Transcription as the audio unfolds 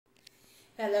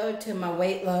Hello to my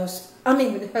weight loss.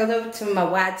 Hello to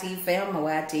my YT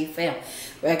fam,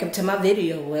 Welcome to my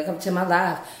video. Welcome to my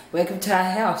live. Welcome to our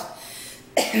house.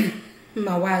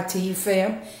 My YT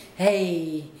fam.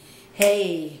 Hey,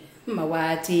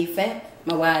 my YT fam,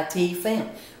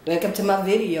 Welcome to my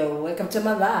video. Welcome to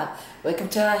my live. Welcome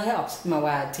to our house, my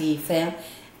YT fam.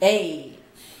 Hey.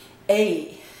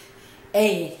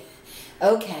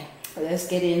 Okay, let's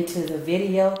get into the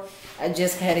video. I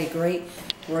just had a great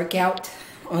workout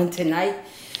on tonight,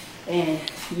 and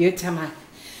you're telling me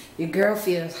your girl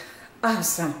feels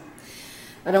awesome.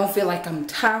 I don't feel like I'm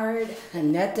tired or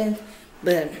nothing,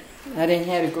 but I didn't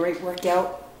have a great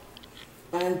workout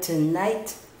on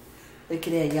tonight. Look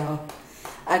at that, y'all.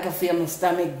 I can feel my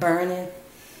stomach burning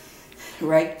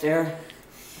right there.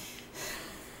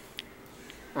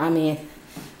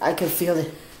 I can feel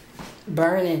it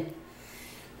burning,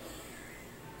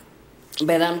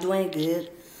 but I'm doing good.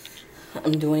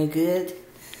 I'm doing good.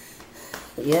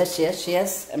 Yes.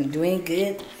 I'm doing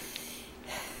good.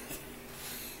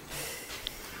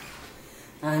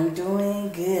 I'm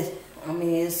doing good.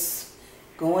 It's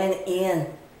going in.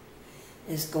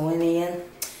 It's going in.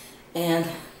 And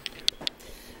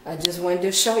I just wanted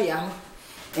to show y'all.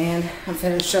 And I'm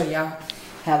going to show y'all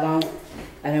how long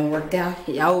I done worked out.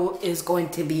 Y'all is going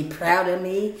to be proud of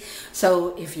me.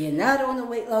 So if you're not on the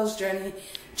weight loss journey,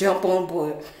 jump on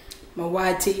board.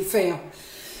 My YT fam.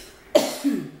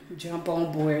 Jump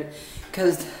on board,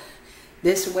 because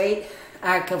this weight,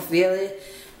 I can feel it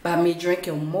by me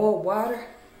drinking more water.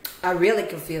 I really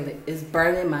can feel it. It's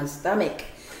burning my stomach,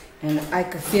 and I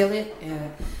can feel it,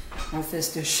 and I'm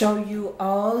just to show you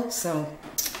all. So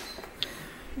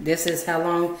this is how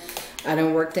long I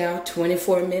done worked out.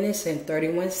 24 minutes and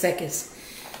 31 seconds.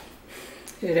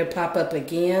 It'll pop up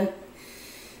again.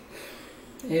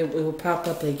 It will pop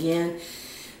up again.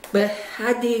 But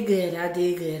I did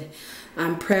good.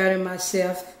 I'm proud of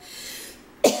myself.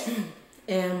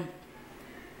 And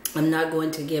I'm not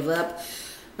going to give up.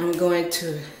 I'm going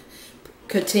to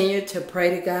continue to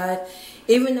pray to God.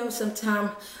 Even though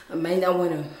sometimes I may not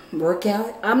want to work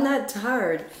out. I'm not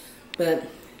tired. But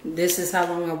this is how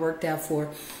long I worked out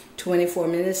for. 24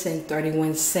 minutes and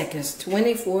 31 seconds.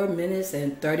 24 minutes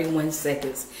and 31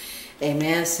 seconds.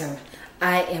 Amen. So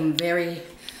I am very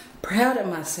proud of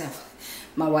myself.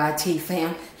 My YT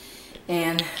fam.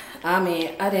 And I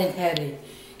didn't have a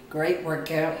great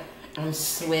workout. I'm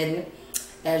sweating.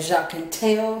 As y'all can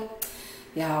tell,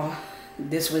 y'all,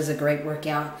 this was a great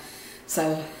workout.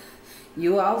 So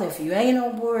you all, if you ain't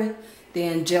on board,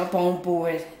 then jump on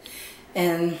board.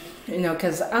 And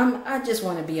because I just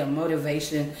want to be a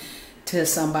motivation to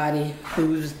somebody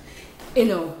who's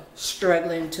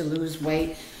struggling to lose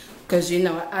weight, because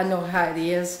I know how it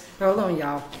is. Hold on,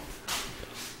 y'all.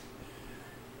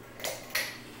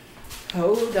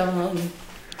 Hold on.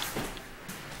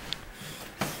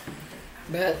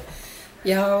 But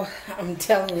y'all, I'm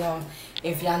telling y'all,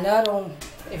 if y'all not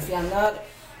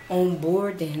on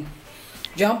board, then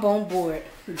jump on board.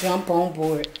 Jump on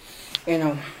board.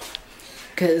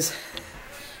 Cause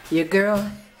your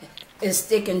girl is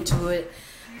sticking to it.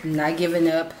 I'm not giving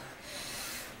up.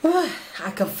 I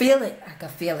can feel it.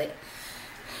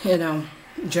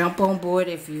 Jump on board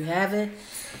if you have it.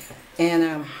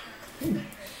 And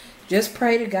just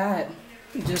pray to God.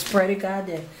 Just pray to God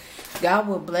that God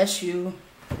will bless you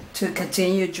to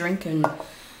continue drinking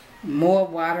more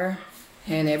water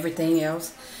and everything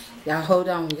else. Y'all hold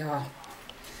on, y'all.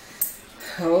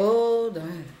 Hold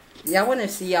on. Y'all want to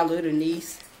see y'all little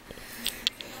niece?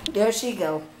 There she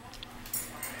go.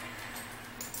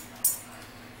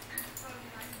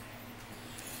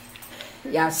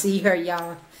 Y'all see her,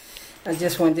 y'all? I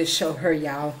just wanted to show her,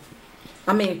 y'all.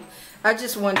 I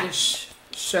just wanted to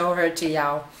show her to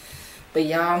y'all. But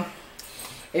y'all,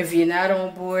 if you're not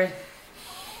on board,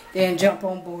 then jump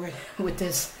on board with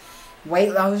this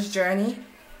weight loss journey.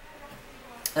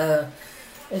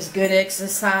 It's good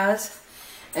exercise,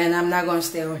 and I'm not going to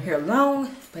stay on here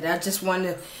long, but I just want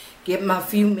to get my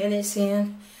few minutes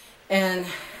in. And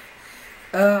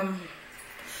I'm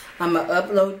going to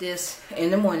upload this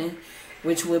in the morning,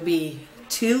 which will be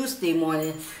Tuesday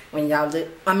morning when y'all look,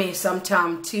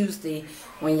 sometime Tuesday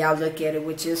when y'all look at it,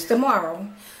 which is tomorrow.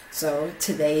 So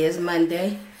today is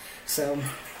Monday. So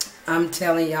I'm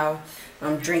telling y'all,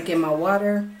 I'm drinking my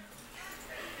water.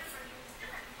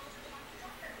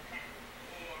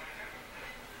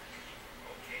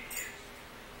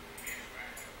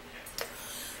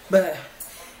 But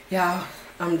y'all,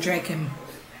 I'm drinking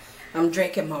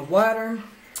my water.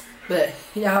 But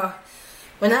y'all,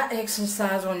 when I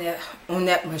exercise on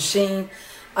that machine,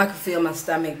 I can feel my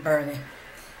stomach burning.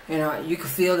 You know, you can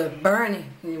feel it burning.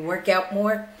 When you work out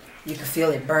more, you can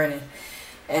feel it burning.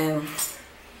 And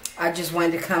I just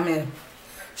wanted to come and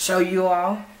show you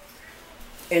all,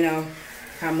 you know,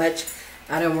 how much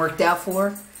I done worked out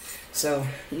for. So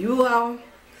you all,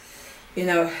 you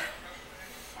know,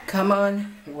 come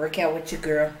on, work out with your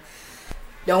girl.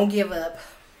 Don't give up.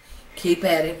 Keep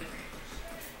at it.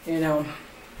 You know,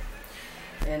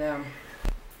 and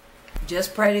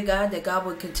just pray to God that God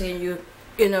will continue,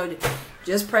 you know,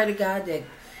 just pray to God that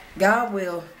God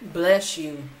will bless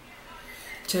you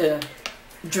to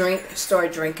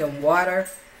start drinking water.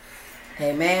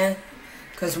 Amen.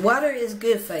 Because water is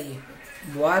good for you.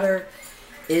 Water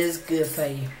is good for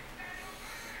you.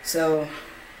 So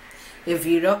if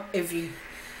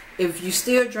you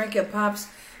still drinking pops,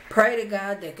 pray to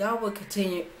God that God will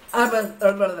continue.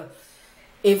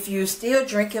 If you still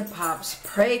drinking pops,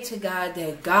 pray to God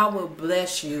that God will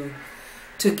bless you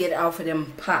to get off of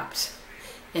them pops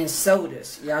and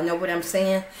sodas. Y'all know what I'm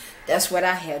saying? That's what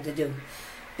I had to do.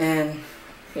 And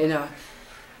you know,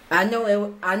 I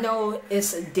know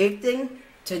it's addicting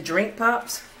to drink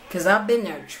pops, because I've been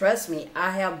there. Trust me,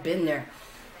 I have been there.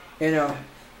 You know,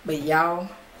 but y'all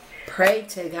pray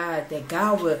to God that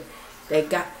God will,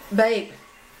 babe,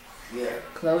 yeah,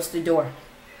 close the door.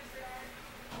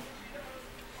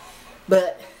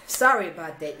 But sorry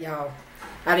about that, y'all.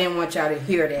 I didn't want y'all to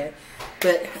hear that.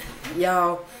 But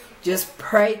y'all just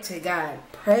pray to God.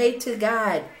 Pray to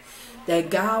God that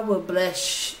God will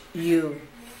bless you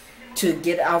to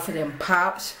get off of them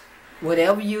pops,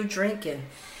 whatever you're drinking.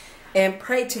 And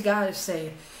pray to God and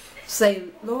say,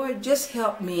 Lord, just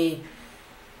help me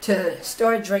to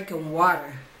start drinking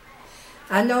water.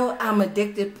 I know I'm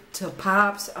addicted to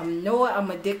pops. I know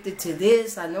I'm addicted to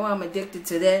this. I know I'm addicted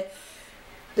to that.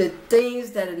 The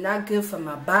things that are not good for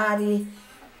my body.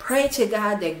 Pray to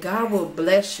God that God will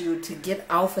bless you to get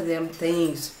off of them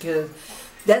things, because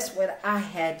that's what I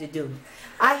had to do.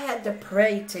 I had to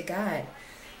pray to God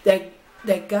that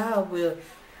God will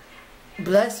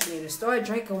bless me to start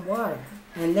drinking water.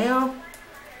 And now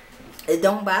it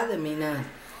don't bother me none.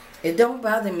 It don't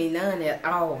bother me none at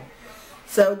all.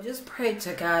 So just pray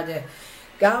to God that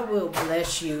God will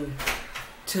bless you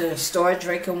to start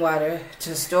drinking water,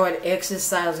 to start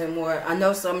exercising more. I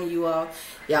know some of you all,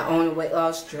 y'all on a weight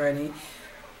loss journey,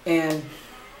 and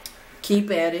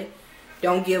keep at it.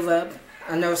 Don't give up.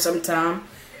 I know sometimes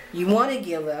you want to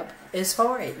give up. It's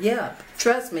hard. Yeah,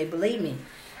 trust me, believe me.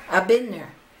 I've been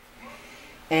there.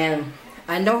 And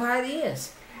I know how it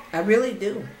is. I really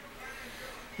do.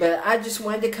 But I just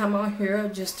wanted to come on here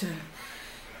just to,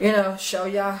 you know, show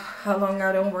y'all how long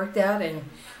I done worked out, and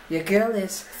your girl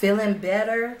is feeling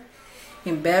better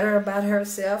and better about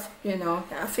herself. You know,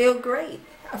 I feel great.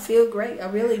 I feel great. I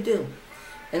really do.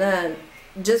 And I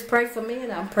just pray for me,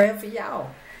 and I'm praying for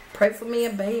y'all. Pray for me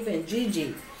and Baby and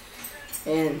Gigi.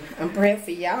 And I'm praying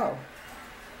for y'all.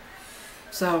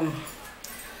 So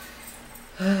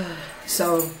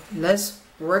let's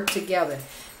work together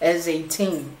as a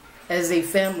team, as a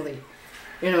family.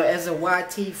 You know, as a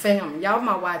YT fam. Y'all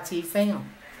my YT fam.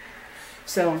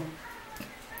 So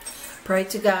pray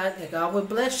to God that God will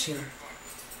bless you.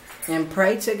 And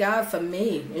pray to God for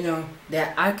me, you know,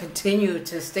 that I continue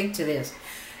to stick to this.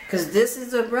 Because this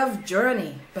is a rough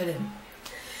journey. But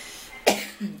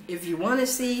if you want to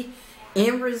see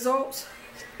end results,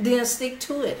 then stick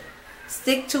to it.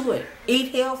 Stick to it.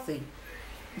 Eat healthy.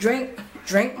 Drink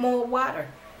more water.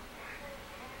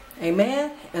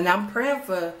 Amen. And I'm praying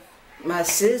for my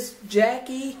sis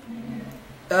Jackie,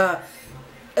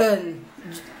 Jacqueline.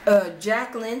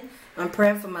 I'm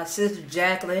praying for my sister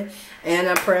Jacqueline, and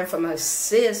I'm praying for my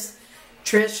sis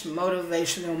Trish.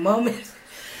 Motivational Moments.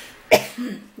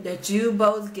 That you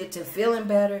both get to feeling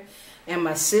better, and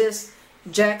my sis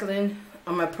Jacqueline,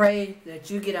 I'm gonna pray that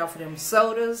you get off of them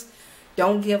sodas.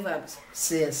 Don't give up,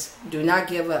 sis. Do not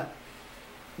give up.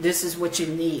 This is what you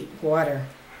need, water.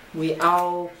 We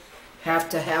all have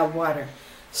to have water.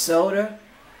 Soda,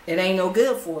 it ain't no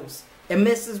good for us. It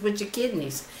messes with your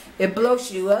kidneys. It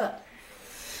blows you up.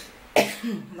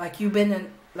 like you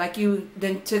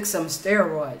done took some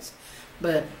steroids.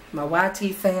 But my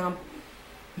YT fam,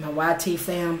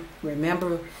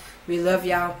 remember, we love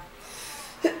y'all.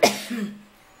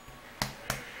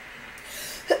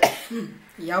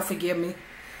 Y'all forgive me.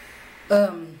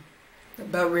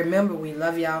 But remember, we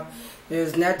love y'all.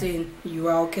 There's nothing you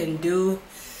all can do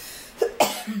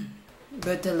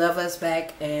but to love us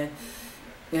back. And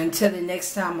until the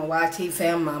next time, my YT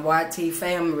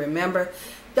fam, remember,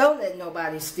 don't let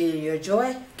nobody steal your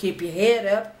joy. Keep your head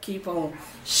up. Keep on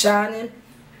shining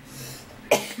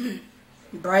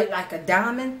bright like a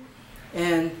diamond.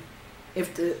 And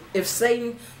if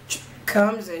Satan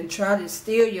comes and try to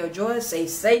steal your joy, say,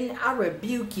 Satan, I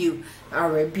rebuke you. I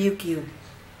rebuke you.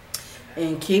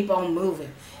 And keep on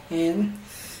moving. And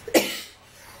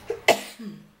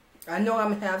I know I'm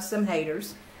going to have some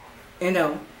haters. You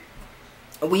know,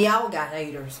 we all got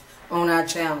haters on our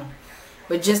channel.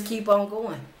 But just keep on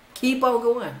going. Keep on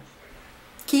going.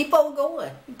 Keep on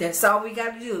going. That's all we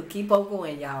got to do. Keep on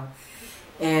going, y'all.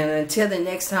 And until the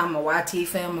next time, my YT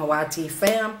fam,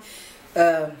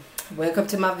 welcome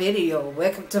to my video.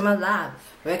 Welcome to my live.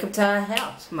 Welcome to our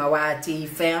house, my YT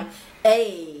fam.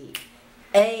 Hey,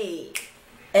 hey,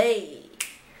 hey,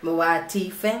 my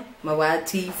YT fam, my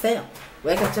YT fam.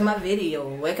 Welcome to my video.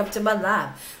 Welcome to my live.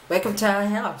 Welcome to our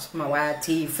house, my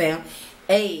YT fam.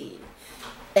 Hey,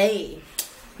 hey,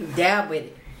 dab with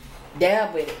it.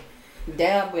 Dab with it.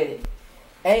 Dab with it.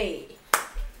 Hey,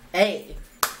 hey,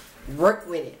 work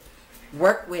with it.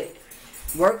 Work with it.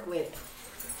 Work with it.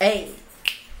 Hey,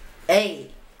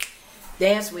 hey,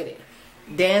 dance with it.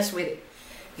 Dance with it.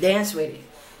 Dance with it.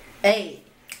 Hey,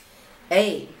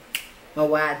 hey, my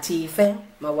YT fam,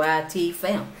 my YT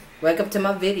fam. Welcome to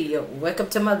my video. Welcome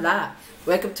to my live.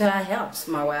 Welcome to our house,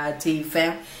 my YT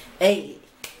fam. Hey,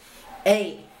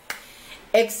 hey,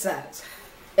 exercise,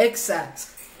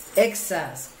 exercise,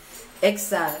 exercise,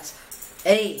 exercise.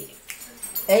 Hey,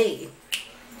 hey,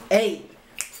 hey.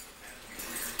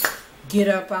 Get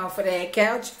up off of that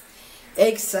couch.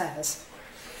 Exercise.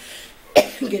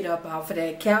 Get up off of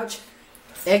that couch.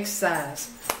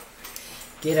 Exercise.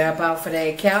 Get up off of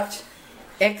that couch.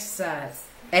 Exercise.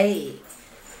 Hey,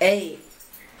 hey,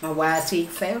 my YT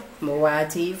fam, my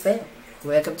YT fam.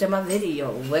 Welcome to my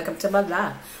video. Welcome to my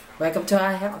live. Welcome to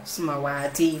our house, my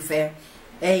YT fam.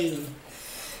 Hey,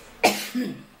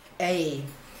 hey.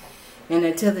 And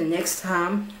until the next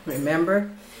time,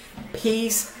 remember,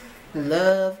 peace,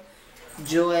 love,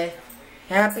 joy,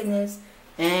 happiness,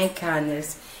 and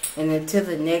kindness. And until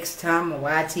the next time,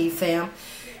 my YT fam,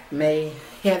 may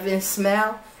heaven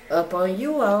smile up on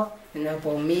you all and up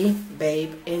on me,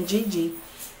 Babe, and Gigi.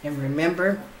 And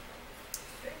remember,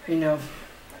 you know,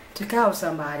 to call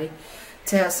somebody,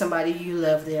 tell somebody you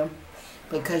love them.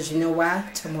 Because you know why?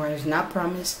 Tomorrow is not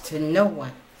promised to no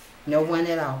one. No one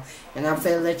at all. And I'm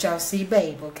finna let y'all see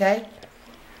Babe, okay?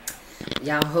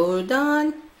 Y'all hold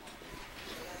on.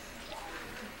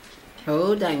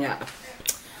 Hold on, y'all.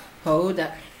 Hold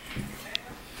on.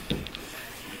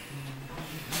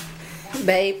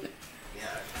 Babe,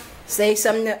 say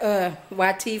something to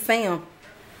YT fam.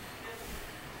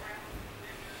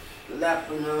 Good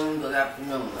afternoon,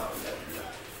 all.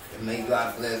 And may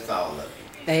God bless all of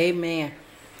you. Amen.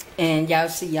 And y'all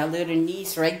see y'all little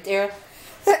niece right there?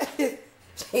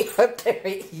 She up there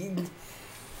eating.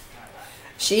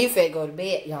 She finna go to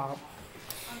bed, y'all.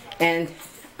 And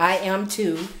I am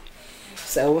too.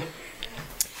 So,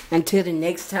 until the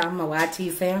next time, my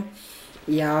YT fam,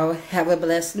 y'all have a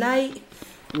blessed night.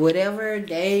 Whatever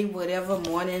day, whatever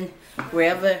morning,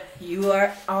 wherever you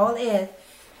are all at,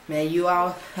 may you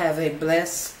all have a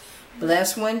blessed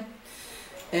one.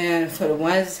 And for the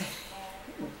ones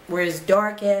where it's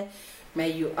dark at,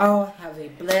 may you all have a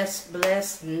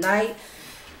blessed night.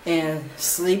 And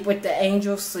sleep with the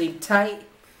angels, sleep tight.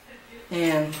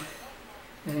 And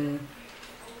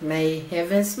may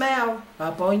heaven smile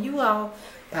up on you all.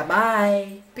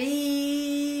 Bye-bye.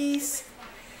 Peace.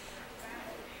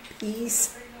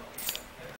 Peace.